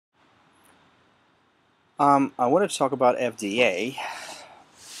I wanted to talk about FDA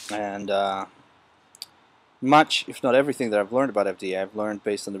and much, if not everything that I've learned about FDA, I've learned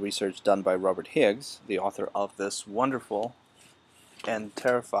based on the research done by Robert Higgs, the author of this wonderful and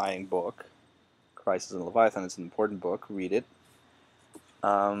terrifying book, Crisis in Leviathan. It's an important book. Read it.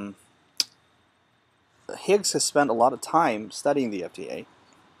 Um, Higgs has spent a lot of time studying the FDA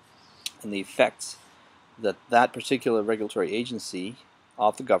and the effects that that particular regulatory agency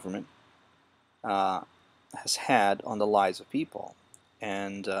of the government has had on the lives of people.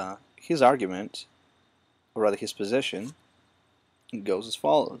 And his argument, or rather his position, goes as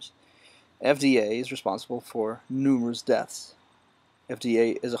follows. FDA is responsible for numerous deaths.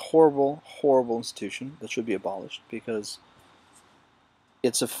 FDA is a horrible, horrible institution that should be abolished because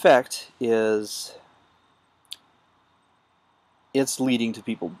its effect is it's leading to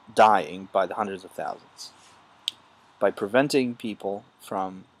people dying by the hundreds of thousands. By preventing people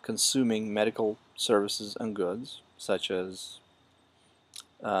from consuming medical services and goods, such as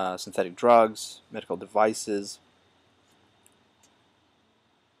synthetic drugs, medical devices,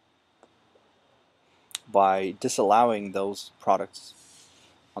 by disallowing those products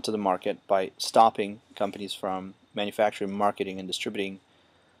onto the market, by stopping companies from manufacturing, marketing, and distributing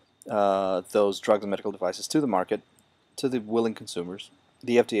those drugs and medical devices to the market, to the willing consumers,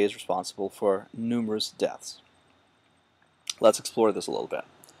 the FDA is responsible for numerous deaths. Let's explore this a little bit.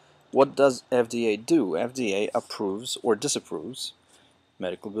 What does FDA do? FDA approves or disapproves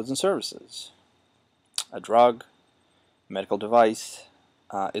medical goods and services. A drug, medical device,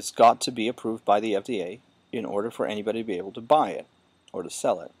 it's got to be approved by the FDA in order for anybody to be able to buy it or to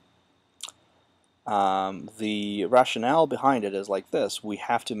sell it. The rationale behind it is like this. We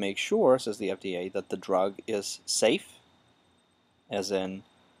have to make sure, says the FDA, that the drug is safe, as in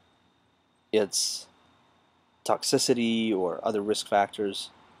its toxicity or other risk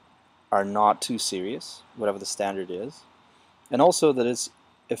factors are not too serious, whatever the standard is, and also that it's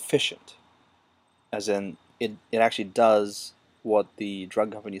efficient, as in it actually does what the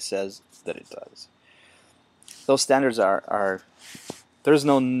drug company says that it does. Those standards are there's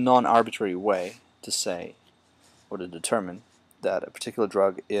no non-arbitrary way to say or to determine that a particular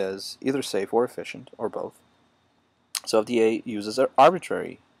drug is either safe or efficient or both. So FDA uses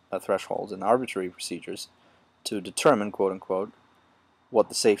arbitrary thresholds and arbitrary procedures to determine, quote unquote, what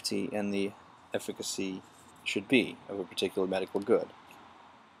the safety and the efficacy should be of a particular medical good.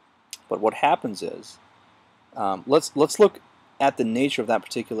 But what happens is, let's look at the nature of that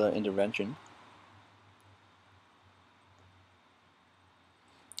particular intervention.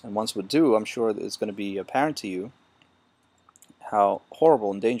 And once we do, I'm sure that it's going to be apparent to you how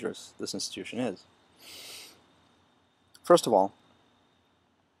horrible and dangerous this institution is. First of all,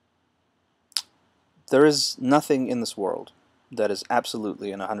 there is nothing in this world that is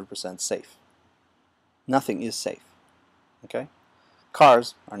absolutely and 100% safe. Nothing is safe. Okay?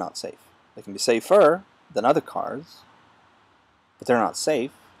 Cars are not safe. They can be safer than other cars, but they're not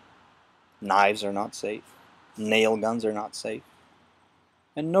safe. Knives are not safe. Nail guns are not safe.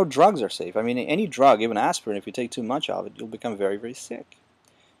 And no drugs are safe. I mean, any drug, even aspirin, if you take too much of it, you'll become very, very sick.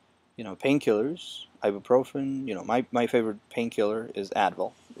 You know, painkillers, ibuprofen, you know, my favorite painkiller is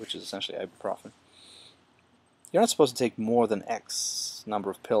Advil, which is essentially ibuprofen. You're not supposed to take more than X number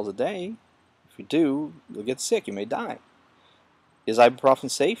of pills a day. If you do, you'll get sick, you may die. Is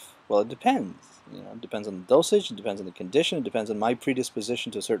ibuprofen safe? Well, it depends. You know, it depends on the dosage, it depends on the condition, it depends on my predisposition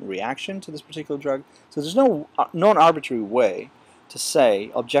to a certain reaction to this particular drug. So there's no non-arbitrary way to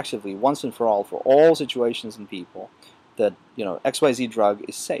say objectively, once and for all situations and people, that, you know, XYZ drug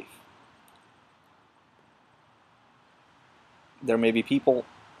is safe. There may be people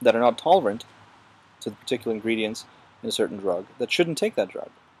that are not tolerant to the particular ingredients in a certain drug that shouldn't take that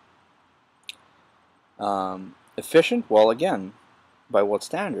drug. Efficient? Well, again, by what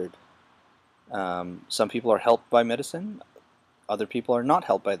standard? Some people are helped by medicine, other people are not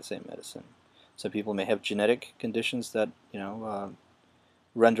helped by the same medicine. Some people may have genetic conditions that, you know,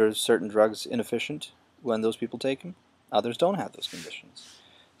 render certain drugs inefficient when those people take them. Others don't have those conditions.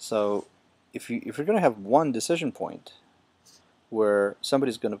 So if you're going to have one decision point where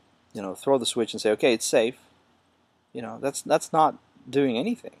somebody's going to, you know, throw the switch and say, okay, it's safe, you know, that's not doing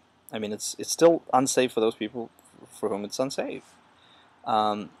anything. I mean, it's still unsafe for those people for whom it's unsafe.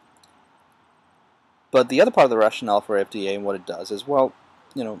 But the other part of the rationale for FDA and what it does is, well,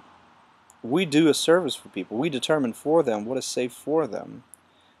 you know, we do a service for people. We determine for them what is safe for them.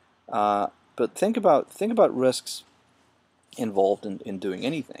 But think about risks involved in doing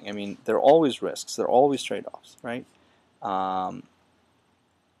anything. I mean, there are always risks. There are always trade-offs, right?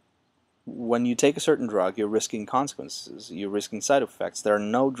 When you take a certain drug, you're risking consequences. You're risking side effects. There are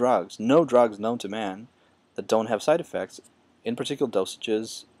no drugs known to man that don't have side effects in particular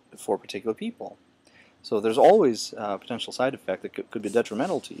dosages for particular people. So there's always a potential side effect that could be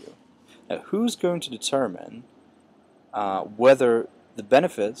detrimental to you. Now, who's going to determine whether the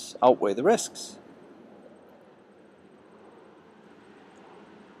benefits outweigh the risks?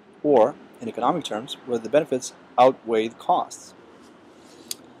 Or, in economic terms, whether the benefits outweigh the costs?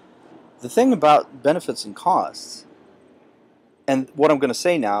 The thing about benefits and costs, and what I'm going to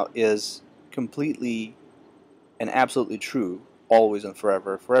say now is completely and absolutely true, always and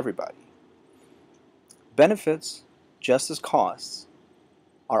forever, for everybody. Benefits, just as costs,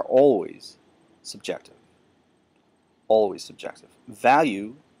 are always subjective. Always subjective.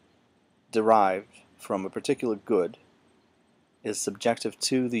 Value derived from a particular good is subjective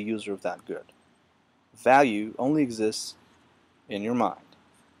to the user of that good. Value only exists in your mind.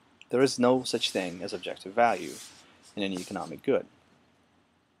 There is no such thing as objective value in any economic good.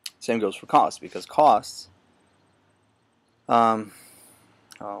 Same goes for costs, because costs, a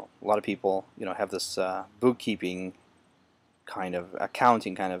lot of people, have this bookkeeping kind of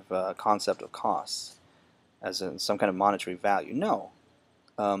accounting kind of concept of costs as in some kind of monetary value. No.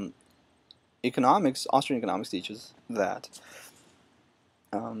 Austrian economics teaches that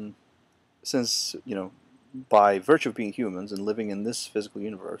since, by virtue of being humans and living in this physical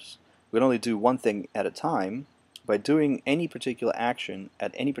universe, we can only do one thing at a time. By doing any particular action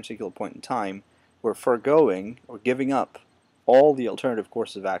at any particular point in time, we're foregoing or giving up all the alternative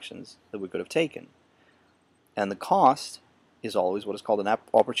courses of actions that we could have taken. And the cost is always what is called an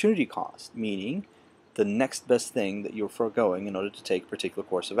opportunity cost, meaning the next best thing that you're foregoing in order to take a particular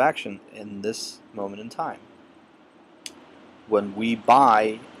course of action in this moment in time. When we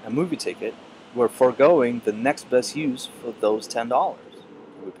buy a movie ticket, we're foregoing the next best use for those $10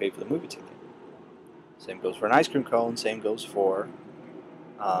 we pay for the movie ticket. Same goes for an ice cream cone, same goes for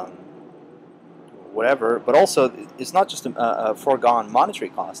whatever, but also it's not just a foregone monetary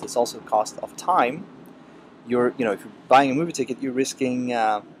cost, it's also the cost of time. If you're buying a movie ticket, you're risking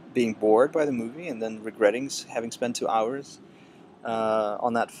being bored by the movie and then regretting having spent 2 hours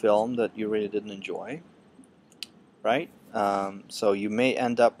on that film that you really didn't enjoy, right? So you may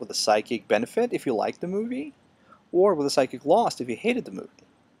end up with a psychic benefit if you like the movie, or with a psychic loss if you hated the movie,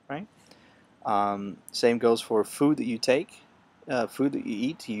 right? Same goes for food that you take, food that you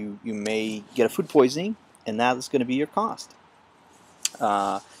eat. You may get a food poisoning, and that is going to be your cost.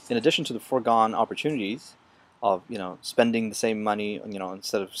 In addition to the foregone opportunities of spending the same money,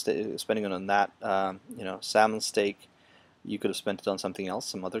 instead of spending it on that salmon steak, you could have spent it on something else,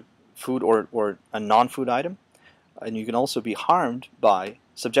 some other food or a non-food item, and you can also be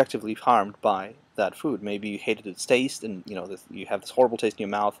subjectively harmed by that food. Maybe you hated its taste, and you have this horrible taste in your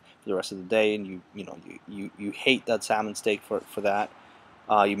mouth for the rest of the day, and you hate that salmon steak for that.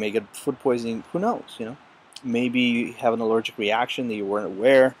 You may get food poisoning. Who knows? Maybe you have an allergic reaction that you weren't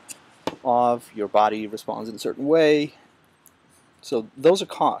aware of. Your body responds in a certain way. So those are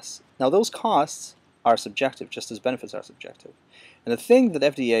costs. Now those costs are subjective, just as benefits are subjective. And the claim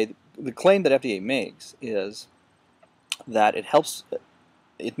that FDA makes is that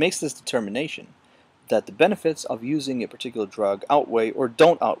it makes this determination that the benefits of using a particular drug outweigh or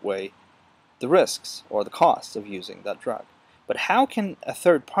don't outweigh the risks or the costs of using that drug. But how can a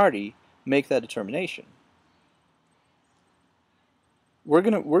third party make that determination? We're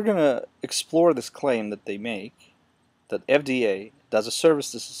gonna explore this claim that they make, that FDA does a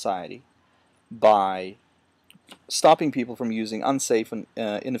service to society by stopping people from using unsafe and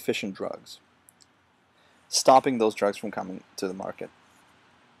inefficient drugs, stopping those drugs from coming to the market.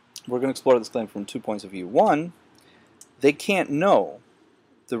 We're going to explore this claim from 2 points of view. One, they can't know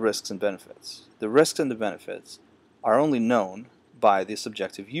the risks and benefits. The risks and the benefits are only known by the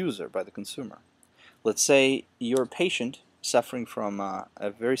subjective user, by the consumer. Let's say you're a patient suffering from a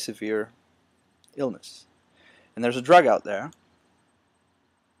very severe illness, and there's a drug out there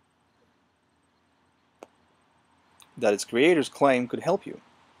that its creators claim could help you.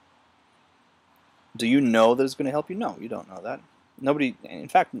 Do you know that it's going to help you? No, you don't know that. Nobody, in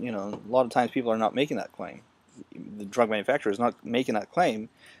fact, a lot of times people are not making that claim. The drug manufacturer is not making that claim.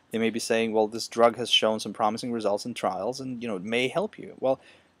 They may be saying, well, this drug has shown some promising results in trials, and it may help you. Well,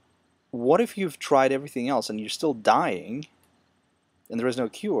 what if you've tried everything else and you're still dying, and there is no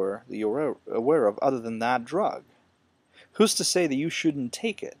cure that you're aware of other than that drug? Who's to say that you shouldn't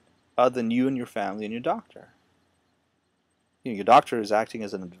take it, other than you and your family and your doctor? Your doctor is acting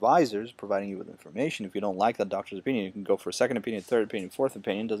as an advisor, providing you with information. If you don't like that doctor's opinion, you can go for a second opinion, third opinion, fourth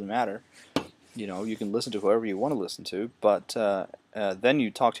opinion, doesn't matter. You can listen to whoever you want to listen to, but then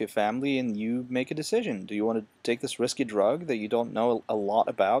you talk to your family and you make a decision. Do you want to take this risky drug that you don't know a lot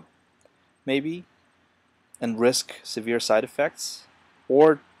about, maybe? and risk severe side effects,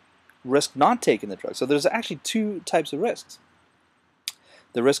 or risk not taking the drug. So there's actually two types of risks: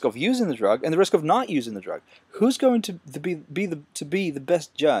 the risk of using the drug and the risk of not using the drug. Who's going to be the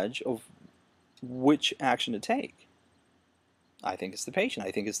best judge of which action to take? I think it's the patient.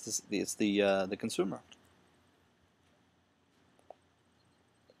 I think it's the consumer.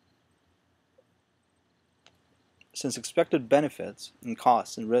 Since expected benefits and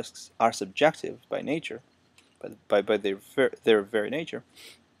costs and risks are subjective by nature, by their very nature,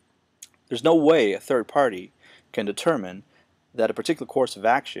 there's no way a third party can determine that a particular course of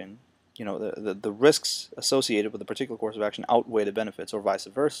action, the risks associated with a particular course of action outweigh the benefits, or vice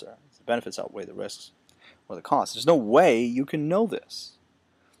versa. The benefits outweigh the risks or the costs. There's no way you can know this.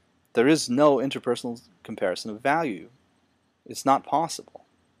 There is no interpersonal comparison of value. It's not possible.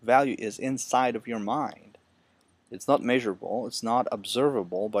 Value is inside of your mind. It's not measurable. It's not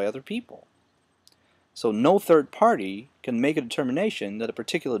observable by other people. So no third party can make a determination that a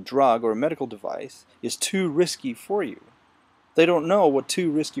particular drug or a medical device is too risky for you. They don't know what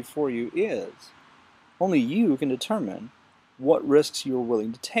too risky for you is. Only you can determine what risks you're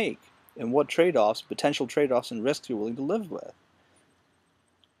willing to take and what trade-offs, potential trade-offs and risks you're willing to live with.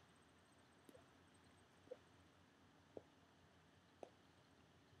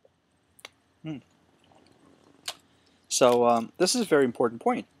 So this is a very important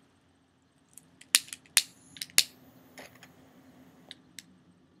point.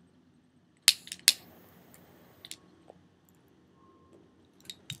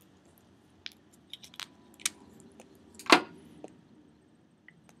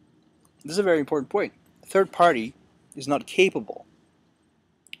 This is a very important point. A third party is not capable,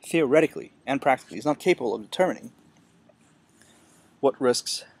 theoretically and practically, is not capable of determining what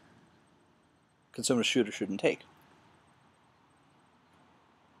risks consumers should or shouldn't take.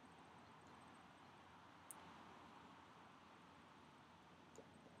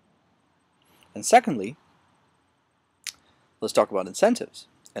 And secondly, let's talk about incentives.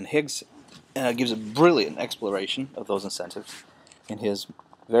 And Higgs gives a brilliant exploration of those incentives in his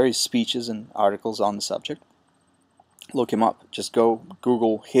various speeches and articles on the subject. Look him up. Just go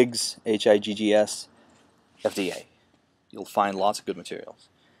Google Higgs, Higgs, FDA. You'll find lots of good materials.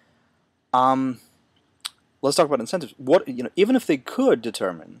 Let's talk about incentives. Even if they could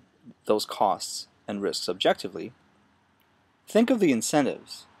determine those costs and risks objectively, think of the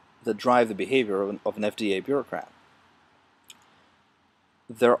incentives that drive the behavior of an FDA bureaucrat.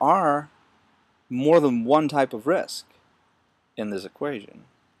 There are more than one type of risk in this equation.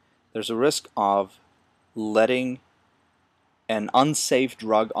 There's a risk of letting an unsafe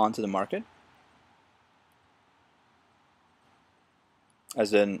drug onto the market,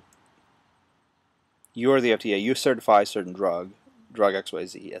 as in, you're the FDA, you certify a certain drug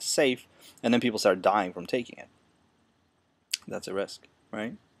XYZ as safe, and then people start dying from taking it. That's a risk,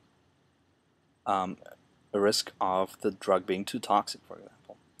 right? A risk of the drug being too toxic, for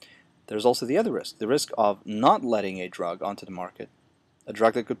example. There's also the other risk, the risk of not letting a drug onto the market, a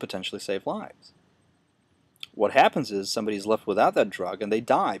drug that could potentially save lives. What happens is somebody's left without that drug and they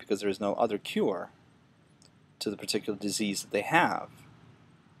die because there is no other cure to the particular disease that they have.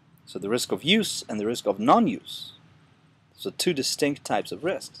 So the risk of use and the risk of non-use. So two distinct types of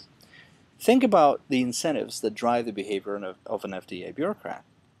risks. Think about the incentives that drive the behavior of an FDA bureaucrat.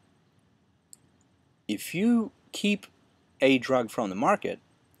 If you keep a drug from the market,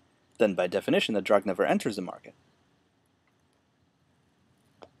 then by definition the drug never enters the market.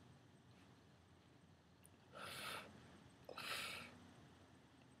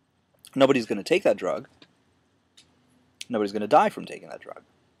 Nobody's going to take that drug. Nobody's going to die from taking that drug.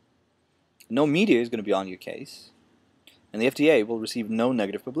 No media is going to be on your case, and the FDA will receive no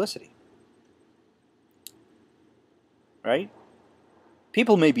negative publicity. Right?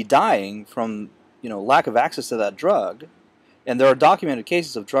 People may be dying from lack of access to that drug, and there are documented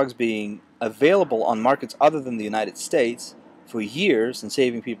cases of drugs being available on markets other than the United States for years and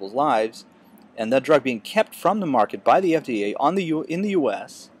saving people's lives, and that drug being kept from the market by the FDA in the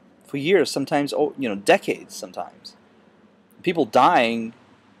U.S. for years, sometimes decades, sometimes. People dying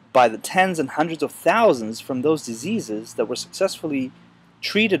by the tens and hundreds of thousands from those diseases that were successfully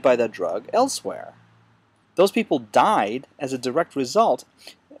treated by that drug elsewhere. Those people died as a direct result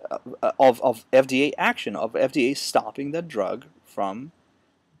of FDA action, of FDA stopping that drug from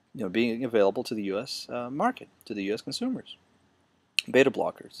being available to the U.S. Market, to the U.S. consumers. Beta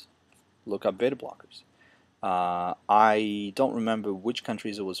blockers. Look up beta blockers. I don't remember which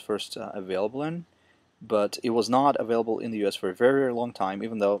countries it was first available in, but it was not available in the U.S. for a very, very long time,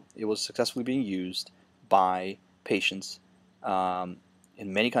 even though it was successfully being used by patients in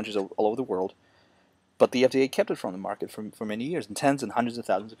many countries all over the world. But the FDA kept it from the market for many years, and tens and hundreds of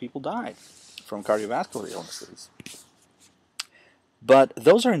thousands of people died from cardiovascular illnesses. But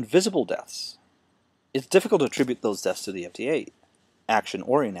those are invisible deaths. It's difficult to attribute those deaths to the FDA action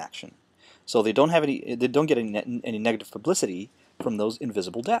or inaction. So they don't get any negative publicity from those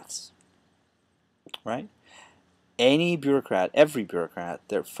invisible deaths, right? Any bureaucrat, every bureaucrat,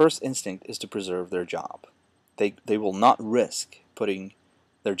 their first instinct is to preserve their job. They will not risk putting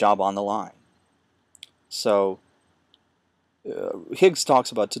their job on the line. So Higgs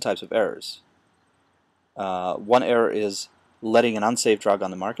talks about two types of errors. One error is letting an unsafe drug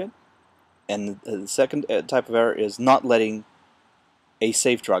on the market, and the second type of error is not letting a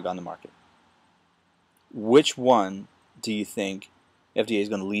safe drug on the market. Which one do you think FDA is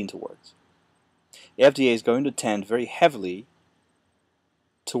going to lean towards? FDA is going to tend very heavily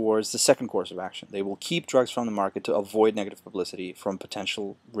towards the second course of action. They will keep drugs from the market to avoid negative publicity from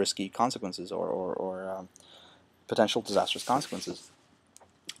potential risky consequences or potential disastrous consequences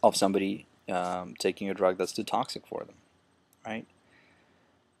of somebody taking a drug that's too toxic for them, right?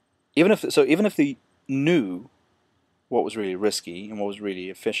 Even if they knew what was really risky and what was really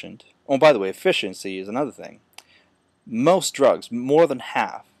efficient. Oh, by the way, efficiency is another thing. Most drugs, more than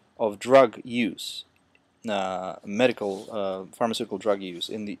half of drug use, pharmaceutical drug use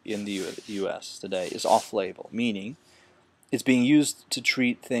in the U.S. today is off-label, meaning it's being used to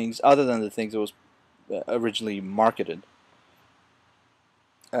treat things other than the things it was originally marketed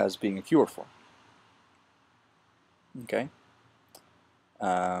as being a cure for. Okay.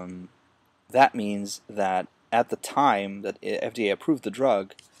 That means that at the time that FDA approved the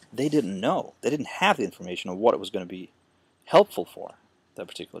drug, they didn't know. They didn't have the information of what it was going to be helpful for, that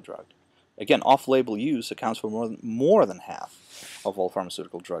particular drug. Again, off-label use accounts for more than half of all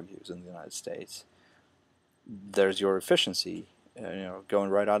pharmaceutical drug use in the United States. There's your efficiency, going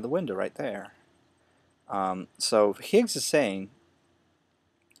right out of the window right there. So Higgs is saying,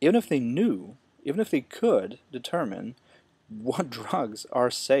 even if they knew, even if they could determine what drugs are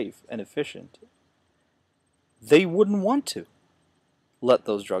safe and efficient, they wouldn't want to let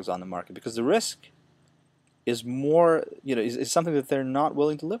those drugs on the market because the risk is more, is something that they're not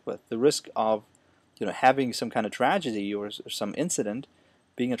willing to live with. The risk of, having some kind of tragedy or some incident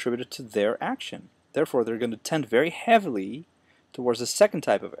being attributed to their action. Therefore, they're going to tend very heavily towards the second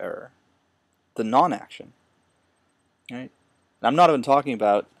type of error, the non-action. Right? And I'm not even talking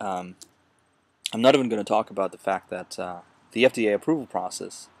about. I'm not even going to talk about the fact that the FDA approval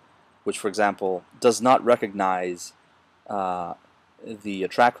process, which, for example, does not recognize the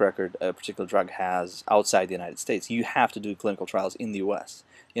track record a particular drug has outside the United States. You have to do clinical trials in the U.S.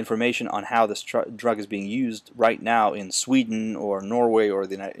 Information on how this drug is being used right now in Sweden or Norway or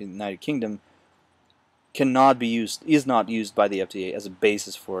the United Kingdom cannot be used, is not used by the FDA as a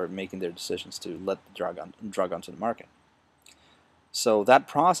basis for making their decisions to let the drug onto the market. So that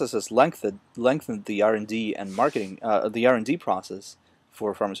process has lengthened the R&D and marketing, the R&D process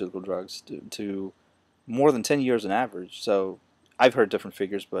for pharmaceutical drugs to more than 10 years on average. So I've heard different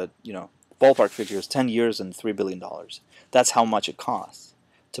figures, but ballpark figures, 10 years and $3 billion. That's how much it costs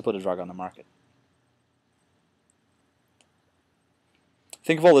to put a drug on the market.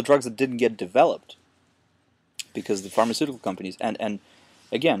 Think of all the drugs that didn't get developed because the pharmaceutical companies, and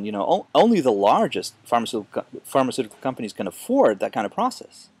again, only the largest pharmaceutical companies can afford that kind of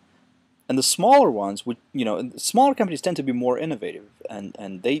process. And the smaller ones, smaller companies tend to be more innovative,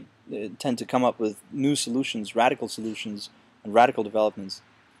 and they tend to come up with new solutions, radical solutions, and radical developments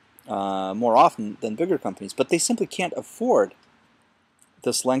more often than bigger companies. But they simply can't afford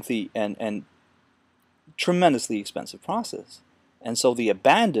this lengthy and tremendously expensive process. And so they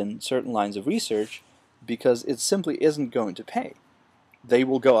abandon certain lines of research because it simply isn't going to pay. They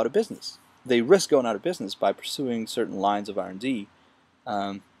will go out of business. They risk going out of business by pursuing certain lines of R&D.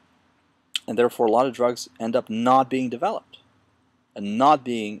 And therefore a lot of drugs end up not being developed and not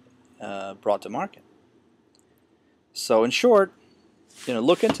being brought to market. So in short,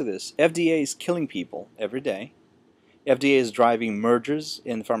 look into this. FDA is killing people every day. FDA is driving mergers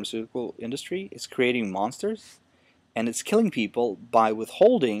in the pharmaceutical industry. It's creating monsters. And it's killing people by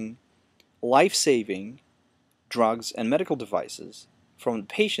withholding life-saving drugs and medical devices from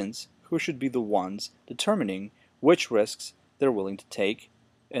patients who should be the ones determining which risks they're willing to take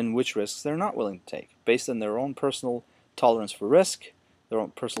and which risks they're not willing to take, based on their own personal tolerance for risk, their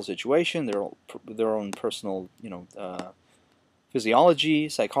own personal situation, their own personal, physiology,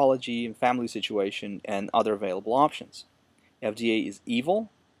 psychology, and family situation, and other available options. FDA is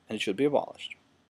evil, and it should be abolished.